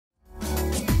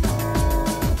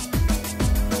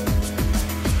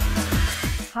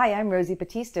Hi, I'm Rosie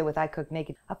Battista with I Cook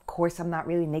Naked. Of course, I'm not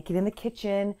really naked in the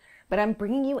kitchen, but I'm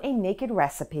bringing you a naked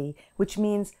recipe, which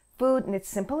means food in its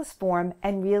simplest form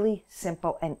and really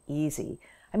simple and easy.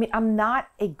 I mean, I'm not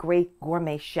a great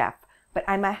gourmet chef, but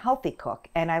I'm a healthy cook,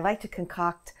 and I like to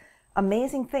concoct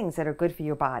amazing things that are good for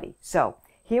your body. So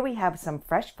here we have some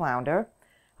fresh flounder,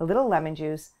 a little lemon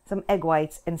juice, some egg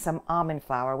whites, and some almond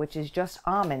flour, which is just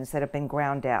almonds that have been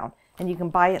ground down. And you can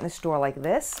buy it in the store like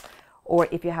this, or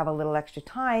if you have a little extra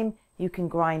time, you can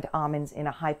grind almonds in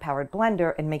a high-powered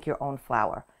blender and make your own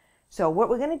flour. So what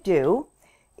we're going to do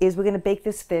is we're going to bake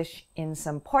this fish in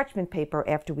some parchment paper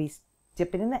after we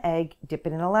dip it in the egg, dip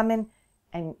it in a lemon,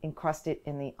 and encrust it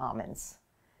in the almonds.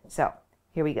 So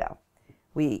here we go.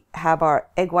 We have our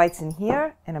egg whites in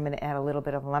here, and I'm going to add a little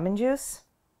bit of lemon juice.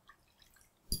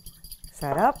 Mix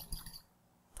that up.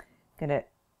 I'm going to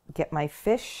get my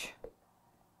fish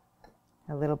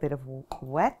a little bit of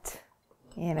wet,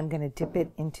 and I'm going to dip it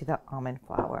into the almond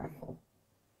flour.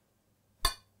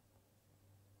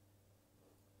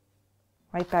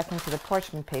 Right back into the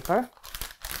parchment paper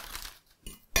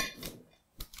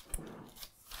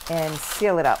and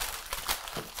seal it up.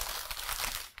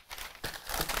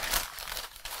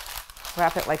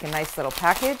 Wrap it like a nice little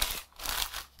package.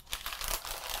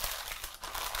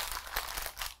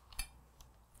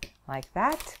 Like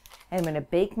that. And I'm going to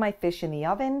bake my fish in the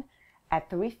oven at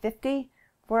 350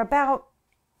 for about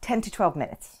 10 to 12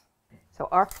 minutes. So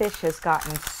our fish has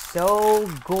gotten so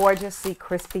gorgeously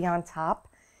crispy on top,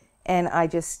 and I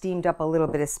just steamed up a little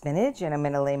bit of spinach, and I'm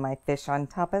going to lay my fish on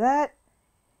top of that.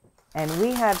 And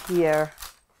we have here,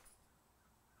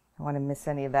 I don't want to miss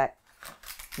any of that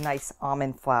nice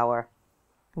almond flour.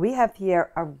 We have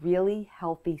here a really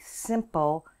healthy,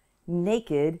 simple,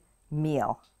 naked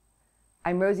meal.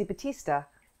 I'm Rosie Battista,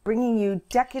 bringing you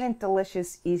decadent,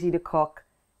 delicious, easy to cook,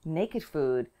 naked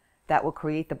food that will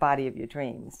create the body of your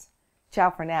dreams. Ciao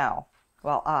for now.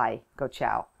 Well, I go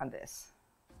ciao on this.